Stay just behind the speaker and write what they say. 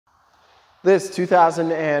This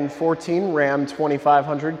 2014 Ram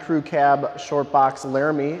 2500 Crew Cab Shortbox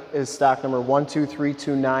Laramie is stock number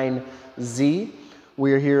 12329Z.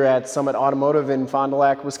 We are here at Summit Automotive in Fond du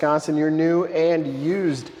Lac, Wisconsin, your new and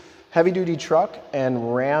used heavy-duty truck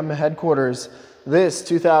and Ram headquarters. This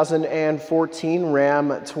 2014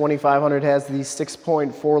 Ram 2500 has the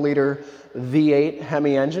 6.4-liter V8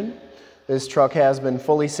 Hemi engine. This truck has been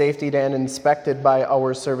fully safetied and inspected by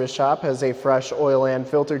our service shop, has a fresh oil and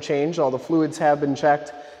filter change. All the fluids have been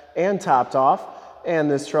checked and topped off, and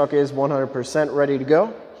this truck is 100% ready to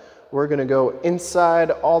go. We're gonna go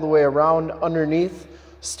inside all the way around, underneath,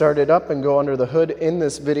 start it up and go under the hood in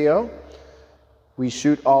this video. We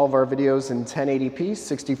shoot all of our videos in 1080p,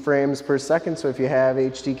 60 frames per second, so if you have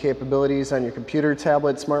HD capabilities on your computer,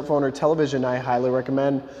 tablet, smartphone, or television, I highly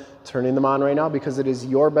recommend turning them on right now because it is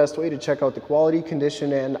your best way to check out the quality,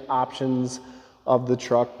 condition, and options of the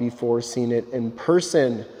truck before seeing it in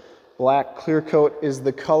person. Black clear coat is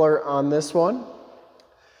the color on this one.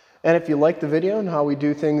 And if you like the video and how we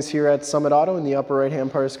do things here at Summit Auto, in the upper right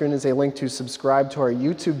hand part of the screen is a link to subscribe to our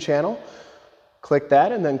YouTube channel. Click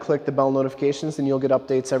that and then click the bell notifications and you'll get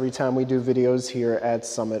updates every time we do videos here at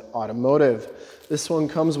Summit Automotive. This one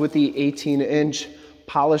comes with the 18-inch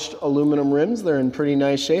polished aluminum rims. They're in pretty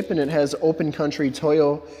nice shape, and it has open country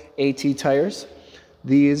Toyo AT tires.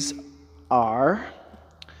 These are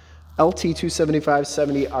L.T.C.H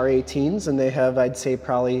 275/70 R18s, and they have, I'd say,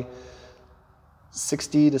 probably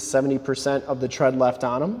 60 to 70% of the tread left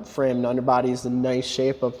on them. Frame and underbody is in nice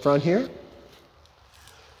shape up front here.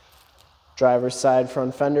 Driver's side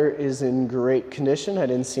front fender is in great condition. I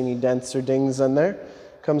didn't see any dents or dings on there.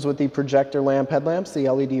 Comes with the projector lamp headlamps, the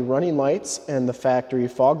LED running lights, and the factory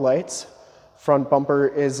fog lights. Front bumper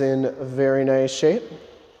is in very nice shape.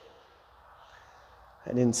 I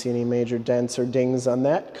didn't see any major dents or dings on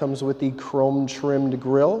that. Comes with the chrome trimmed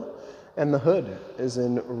grille, and the hood is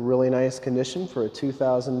in really nice condition for a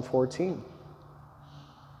 2014.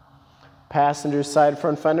 Passenger side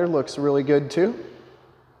front fender looks really good too.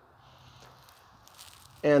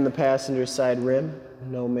 And the passenger side rim,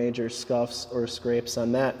 no major scuffs or scrapes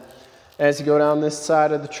on that. As you go down this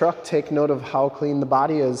side of the truck, take note of how clean the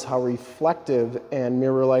body is, how reflective and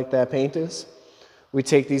mirror-like that paint is. We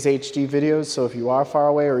take these HD videos, so if you are far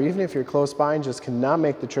away or even if you're close by and just cannot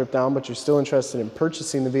make the trip down, but you're still interested in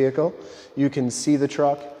purchasing the vehicle, you can see the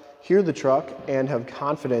truck, hear the truck, and have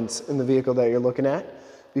confidence in the vehicle that you're looking at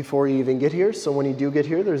before you even get here. So when you do get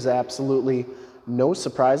here, there's absolutely no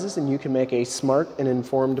surprises, and you can make a smart and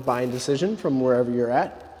informed buying decision from wherever you're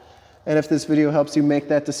at. And if this video helps you make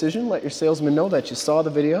that decision, let your salesman know that you saw the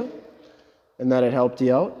video and that it helped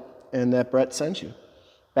you out and that Brett sent you.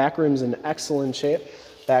 Back rim's in excellent shape.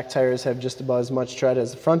 Back tires have just about as much tread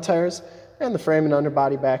as the front tires, and the frame and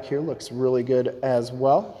underbody back here looks really good as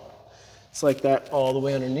well. It's like that all the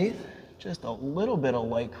way underneath. Just a little bit of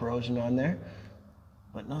light corrosion on there,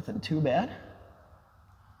 but nothing too bad.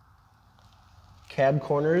 Cab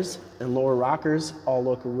corners and lower rockers all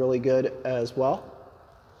look really good as well.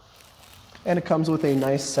 And it comes with a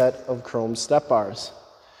nice set of chrome step bars.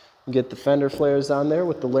 You get the fender flares on there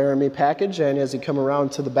with the Laramie package, and as you come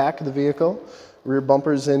around to the back of the vehicle, rear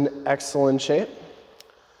bumper's in excellent shape.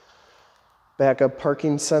 Backup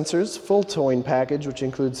parking sensors, full towing package, which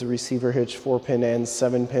includes the receiver hitch 4-pin and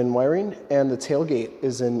 7-pin wiring, and the tailgate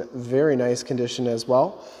is in very nice condition as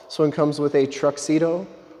well. This one comes with a Truxedo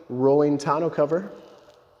rolling tonneau cover.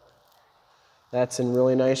 That's in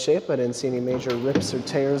really nice shape. I didn't see any major rips or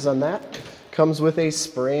tears on that. Comes with a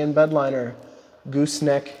spray and bed liner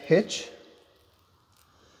gooseneck hitch,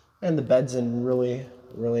 and the bed's in really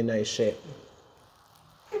nice shape.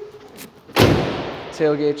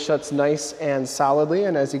 Tailgate shuts nice and solidly,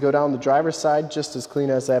 and as you go down the driver's side, just as clean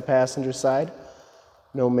as that passenger side.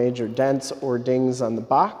 No major dents or dings on the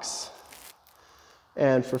box.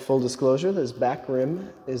 And for full disclosure, this back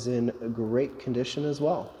rim is in great condition as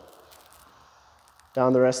well.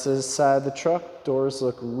 Down the rest of the side of the truck, doors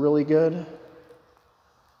look really good.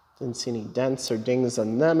 Didn't see any dents or dings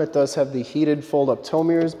on them. It does have the heated fold-up tow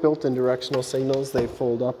mirrors, built-in directional signals. They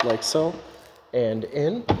fold up like so and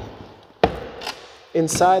in.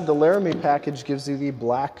 Inside, the Laramie package gives you the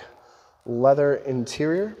black leather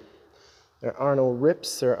interior. There are no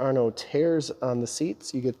rips, there are no tears on the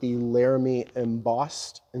seats. You get the Laramie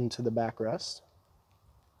embossed into the backrest.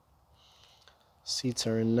 Seats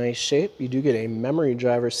are in nice shape. You do get a memory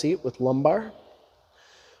driver seat with lumbar.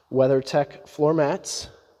 WeatherTech floor mats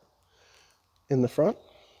in the front.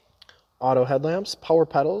 Auto headlamps, power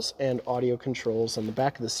pedals, and audio controls on the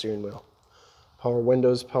back of the steering wheel. Power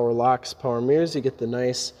windows, power locks, power mirrors. You get the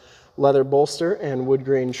nice leather bolster and wood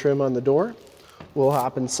grain trim on the door. We'll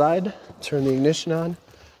hop inside, turn the ignition on,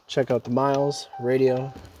 check out the miles,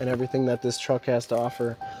 radio, and everything that this truck has to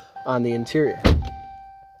offer on the interior.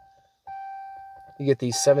 You get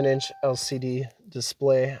the 7-inch LCD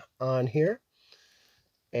display on here,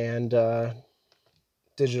 and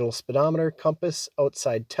digital speedometer, compass,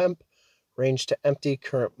 outside temp, range to empty,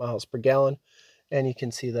 current miles per gallon, and you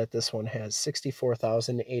can see that this one has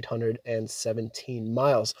 64,817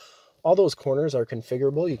 miles. All those corners are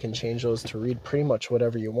configurable. You can change those to read pretty much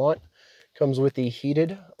whatever you want. Comes with the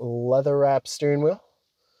heated leather wrap steering wheel.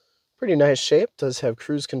 Pretty nice shape. Does have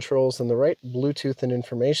cruise controls on the right, Bluetooth and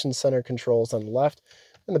information center controls on the left,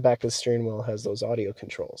 and the back of the steering wheel has those audio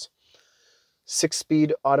controls.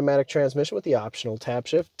 6-speed automatic transmission with the optional tap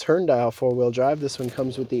shift. Turn dial 4-wheel drive. This one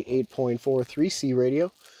comes with the 8.4 3C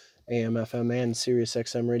radio, AM, FM, and Sirius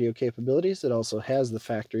XM radio capabilities. It also has the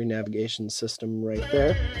factory navigation system right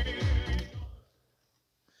there.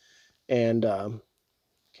 And you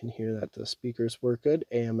can hear that the speakers work good,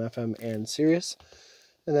 AM, FM, and Sirius.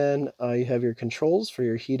 And then you have your controls for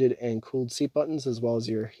your heated and cooled seat buttons, as well as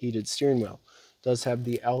your heated steering wheel. It does have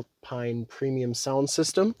the Alpine premium sound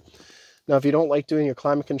system. Now, if you don't like doing your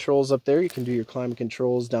climate controls up there, you can do your climate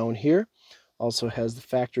controls down here. Also has the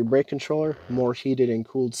factory brake controller, more heated and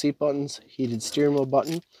cooled seat buttons, heated steering wheel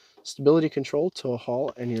button, stability control, tow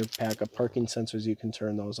haul, and your backup parking sensors. You can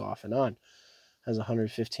turn those off and on. Has a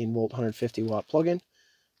 115-volt, 150-watt plug-in,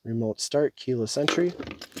 remote start, keyless entry,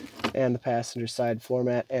 and the passenger side floor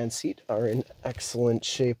mat and seat are in excellent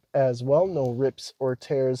shape as well. No rips or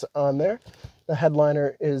tears on there. The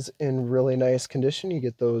headliner is in really nice condition. You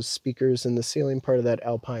get those speakers in the ceiling, part of that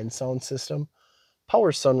Alpine sound system.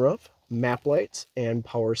 Power sunroof, map lights, and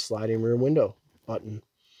power sliding rear window button.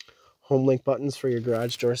 Homelink buttons for your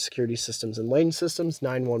garage door security systems and lane systems,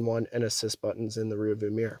 911 and assist buttons in the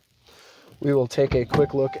rearview mirror. We will take a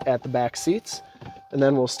quick look at the back seats, and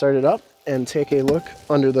then we'll start it up and take a look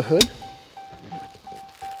under the hood.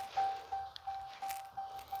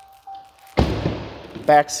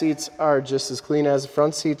 Back seats are just as clean as the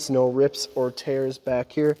front seats, no rips or tears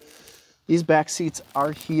back here. These back seats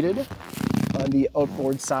are heated on the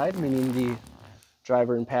outboard side, meaning the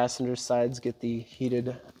driver and passenger sides get the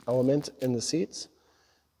heated element in the seats.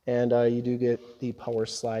 And you do get the power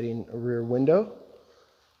sliding rear window.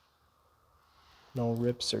 No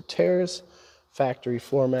rips or tears. Factory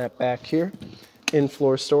floor mat back here.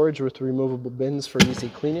 In-floor storage with removable bins for easy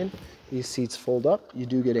cleaning. These seats fold up. You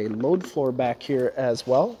do get a load floor back here as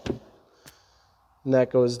well. And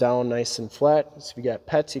that goes down nice and flat. So if you got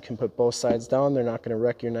pets, you can put both sides down. They're not going to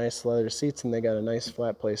wreck your nice leather seats, and they got a nice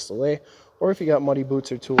flat place to lay. Or if you got muddy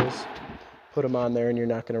boots or tools, put them on there and you're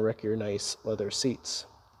not going to wreck your nice leather seats.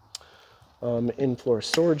 In-floor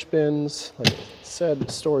storage bins, like I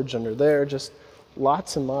said, storage under there. Just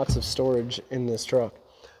lots and lots of storage in this truck.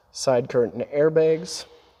 Side curtain airbags.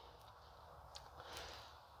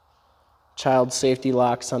 Child safety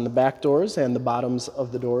locks on the back doors, and the bottoms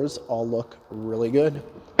of the doors all look really good.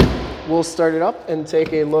 We'll start it up and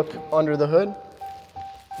take a look under the hood.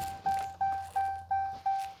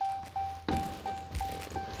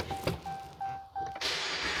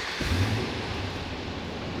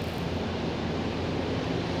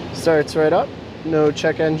 Starts right up. No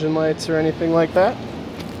check engine lights or anything like that.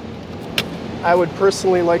 I would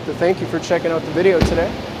personally like to thank you for checking out the video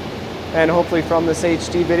today. And hopefully from this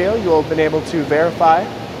HD video, you'll have been able to verify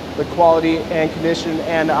the quality and condition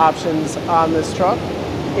and options on this truck,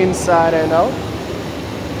 inside and out.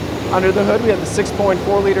 Under the hood, we have the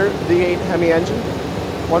 6.4-liter V8 Hemi engine.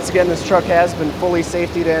 Once again, this truck has been fully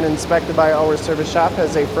safetied and inspected by our service shop,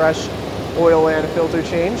 has a fresh oil and filter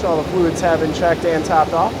change. All the fluids have been checked and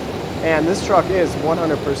topped off. And this truck is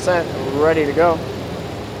 100% ready to go.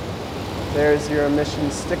 There's your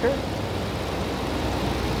emissions sticker.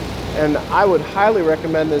 And I would highly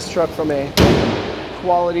recommend this truck from a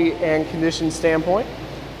quality and condition standpoint.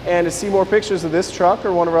 And to see more pictures of this truck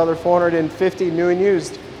or one of our other 450 new and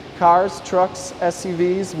used cars, trucks,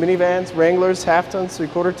 SUVs, minivans, Wranglers, half-tons,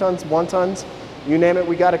 three-quarter tons, one-tons, you name it,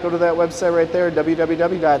 we got it. Go to that website right there,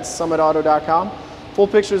 www.summitauto.com. Full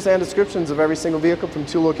pictures and descriptions of every single vehicle from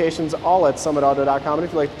 2 locations, all at summitauto.com. And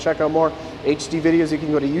if you'd like to check out more HD videos, you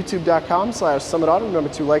can go to youtube.com/summitauto. Remember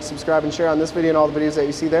to like, subscribe, and share on this video and all the videos that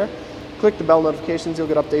you see there. Click the bell notifications. You'll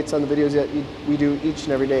get updates on the videos that we do each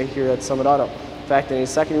and every day here at Summit Auto. In fact, in a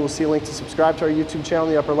second, you will see a link to subscribe to our YouTube channel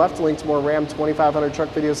in the upper left, a link to more Ram 2500 truck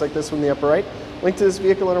videos like this one in the upper right, link to this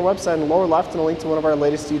vehicle on our website in the lower left, and a link to one of our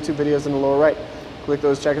latest YouTube videos in the lower right. Click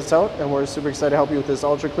those, check us out, and we're super excited to help you with this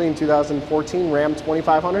ultra clean 2014 Ram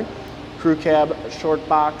 2500 crew cab short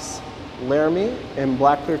box Laramie in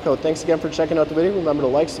black clear coat. Thanks again for checking out the video. Remember to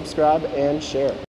like, subscribe, and share.